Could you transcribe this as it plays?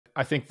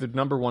I think the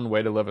number one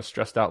way to live a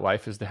stressed out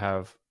life is to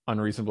have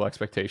unreasonable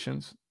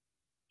expectations.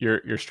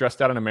 You're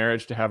stressed out in a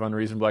marriage to have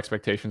unreasonable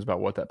expectations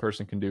about what that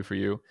person can do for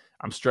you.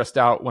 I'm stressed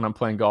out when I'm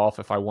playing golf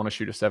if I want to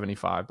shoot a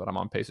 75, but I'm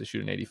on pace to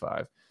shoot an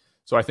 85.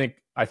 So I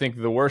think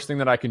the worst thing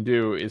that I can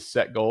do is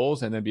set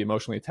goals and then be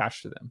emotionally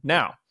attached to them.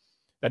 Now,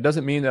 that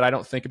doesn't mean that I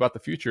don't think about the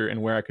future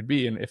and where I could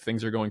be and if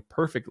things are going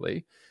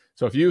perfectly.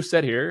 So if you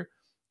sat here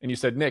and you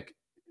said, Nick,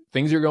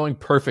 things are going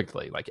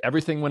perfectly, like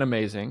everything went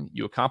amazing,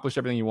 you accomplished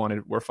everything you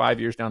wanted, we're 5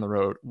 years down the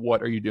road,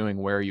 what are you doing?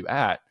 Where are you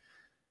at?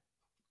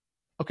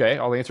 Okay,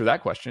 I'll answer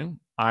that question.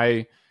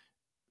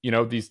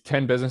 These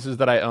 10 businesses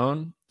that I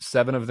own,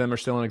 7 of them are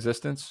still in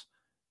existence.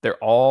 They're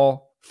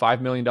all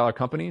 $5 million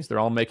companies. They're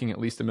all making at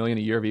least $1 million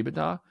a year of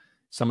EBITDA.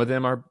 Some of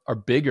them are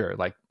bigger.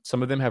 Like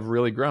some of them have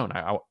really grown.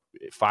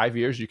 5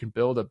 years, you can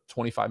build a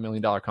 $25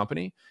 million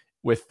company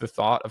with the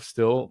thought of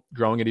still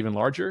growing it even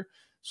larger.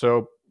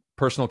 So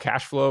personal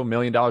cash flow, $1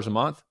 million a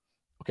month.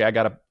 Okay, I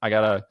got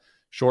a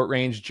short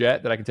range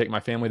jet that I can take my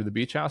family to the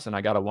beach house, and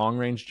I got a long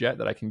range jet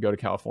that I can go to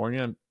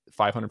California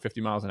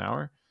 550 miles an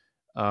hour.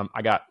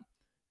 I got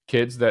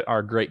kids that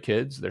are great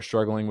kids. They're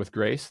struggling with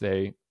grace.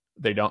 They're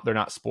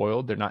not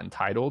spoiled. They're not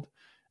entitled.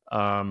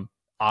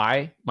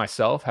 I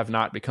myself have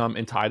not become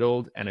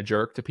entitled and a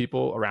jerk to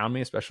people around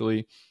me,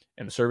 especially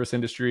in the service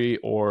industry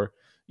or,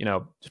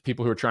 just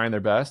people who are trying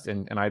their best.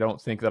 And I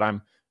don't think that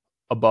I'm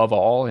above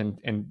all and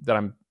that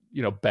I'm,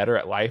 better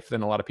at life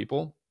than a lot of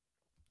people.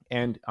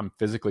 And I'm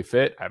physically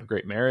fit. I have a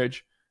great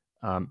marriage.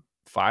 5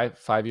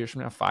 years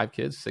from now, 5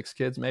 kids, 6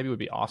 kids, maybe would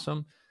be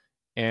awesome.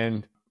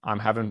 And I'm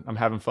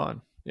having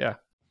fun. Yeah.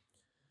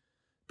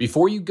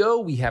 Before you go,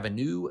 we have a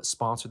new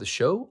sponsor of the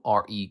show,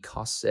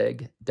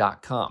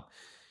 recostseg.com.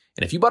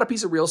 And if you bought a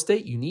piece of real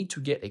estate, you need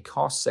to get a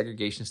cost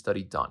segregation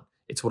study done.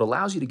 It's what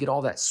allows you to get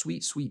all that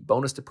sweet, sweet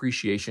bonus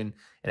depreciation.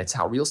 And it's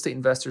how real estate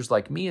investors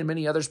like me and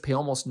many others pay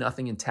almost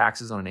nothing in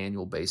taxes on an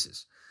annual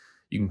basis.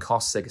 You can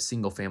cost seg a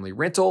single family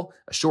rental,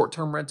 a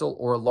short-term rental,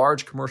 or a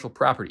large commercial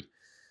property.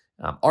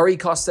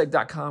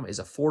 recostseg.com is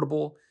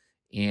affordable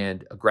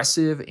and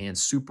aggressive and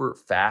super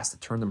fast to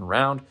turn them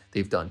around.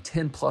 They've done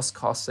 10 plus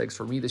cost segs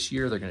for me this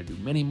year. They're going to do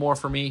many more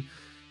for me.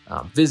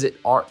 Visit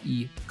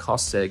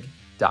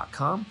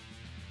recostseg.com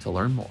to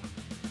learn more.